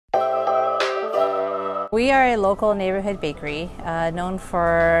We are a local neighborhood bakery known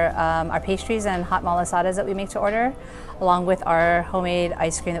for our pastries and hot malasadas that we make to order, along with our homemade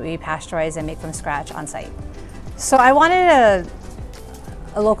ice cream that we pasteurize and make from scratch on site. So I wanted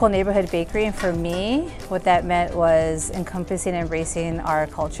a local neighborhood bakery, and for me, what that meant was encompassing and embracing our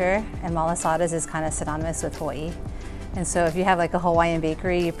culture, and malasadas is kind of synonymous with Hawaii. And so if you have like a Hawaiian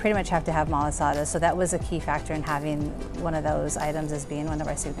bakery, you pretty much have to have malasadas. So that was a key factor in having one of those items as being one of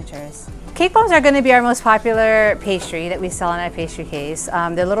our signatures. Cake bombs are going to be our most popular pastry that we sell in our pastry case.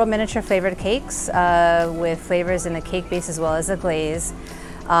 They're little miniature flavored cakes with flavors in the cake base as well as the glaze.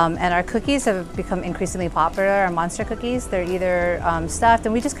 And our cookies have become increasingly popular, our monster cookies. They're either stuffed,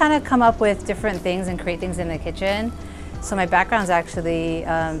 and we just kind of come up with different things and create things in the kitchen. So my background is actually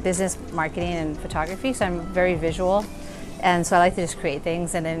business marketing and photography, so I'm very visual. And so I like to just create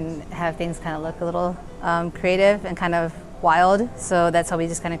things and then have things kind of look a little creative and kind of wild. So that's how we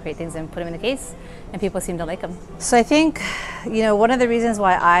just kind of create things and put them in the case, and people seem to like them. So I think, one of the reasons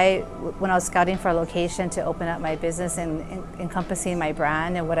why when I was scouting for a location to open up my business and encompassing my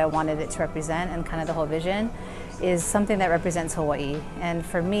brand and what I wanted it to represent and kind of the whole vision, is something that represents Hawaii. And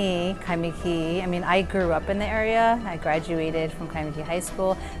for me, Kaimuki, I grew up in the area. I graduated from Kaimuki High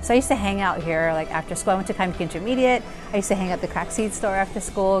School. So I used to hang out here like after school. I went to Kaimuki Intermediate. I used to hang out at the crack seed store after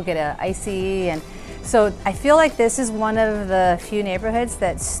school, get an icy. And so I feel like this is one of the few neighborhoods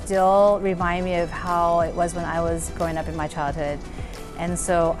that still remind me of how it was when I was growing up in my childhood. And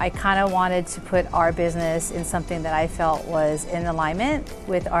so I kind of wanted to put our business in something that I felt was in alignment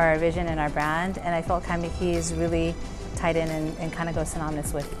with our vision and our brand. And I felt Kaimuki is really tied in and kind of goes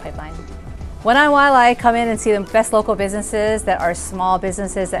synonymous with Pipeline. When I'm Waialae, I come in and see the best local businesses that are small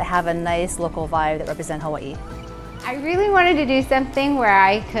businesses that have a nice local vibe that represent Hawaii. I really wanted to do something where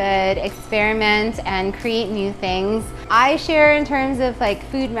I could experiment and create new things. I share in terms of like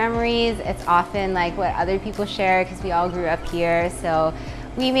food memories. It's often like what other people share because we all grew up here. So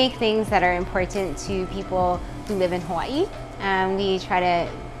we make things that are important to people who live in Hawaii. And we try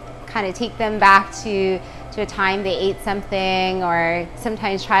to kind of take them back to a time they ate something, or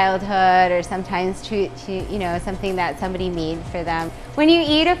sometimes childhood, or sometimes to something that somebody made for them. When you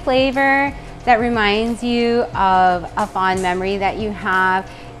eat a flavor that reminds you of a fond memory that you have,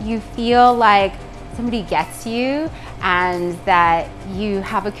 you feel like somebody gets you and that you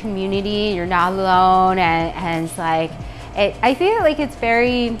have a community, you're not alone, and it's like, I feel like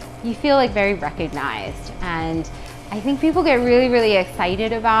you feel like very recognized. And I think people get really, really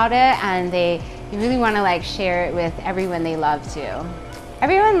excited about it, and they really want to like share it with everyone they love to.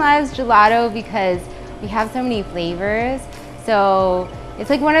 Everyone loves gelato because we have so many flavors. So it's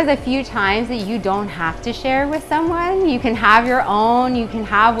like one of the few times that you don't have to share with someone. You can have your own, you can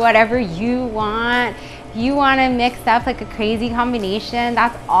have whatever you want. If you want to mix up like a crazy combination,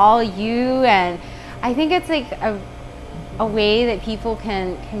 that's all you. And I think it's like a way that people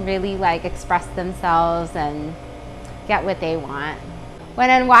can really like express themselves and get what they want. When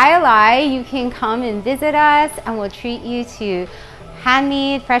on Waialae, you can come and visit us, and we'll treat you to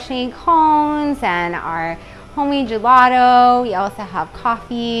handmade, freshly made cones and our homemade gelato. We also have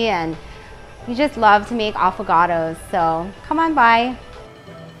coffee, and we just love to make affogatos, so come on by.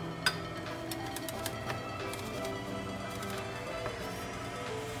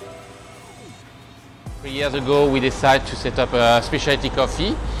 3 years ago, we decided to set up a specialty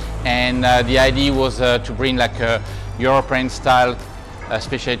coffee, and the idea was to bring like a European style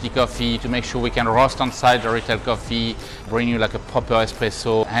specialty coffee, to make sure we can roast on site the retail coffee, bring you like a proper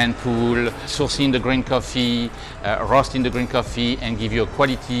espresso, hand pull, sourcing the green coffee, roasting the green coffee, and give you a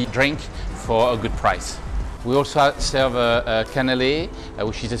quality drink for a good price. We also serve cannelé,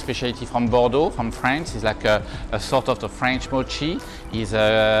 which is a specialty from Bordeaux, from France. It's like a sort of the French mochi. It's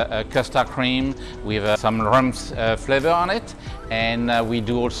a custard cream with some rum flavor on it. And we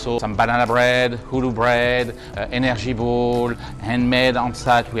do also some banana bread, hulu bread, energy bowl, handmade on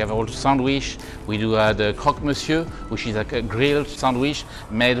site. We have also sandwich. We do the croque monsieur, which is like a grilled sandwich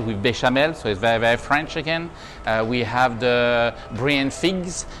made with bechamel, so it's very, very French again. We have the brie and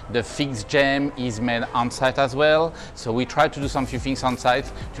figs. The figs jam is made on site as well. So we try to do some few things on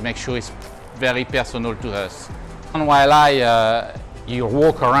site to make sure it's very personal to us. On Waialae, you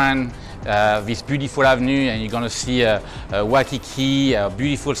walk around this beautiful avenue, and you're gonna see Waikiki, a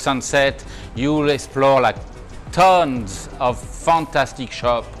beautiful sunset. You'll explore like tons of fantastic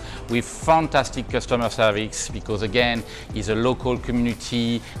shops with fantastic customer service, because again, it's a local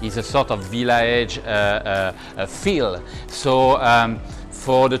community, it's a sort of village feel. So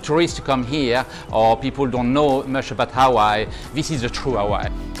for the tourists to come here, or people don't know much about Hawaii, this is the true Hawaii.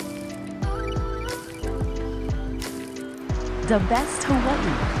 The Best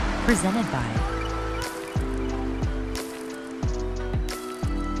Hawaii, presented by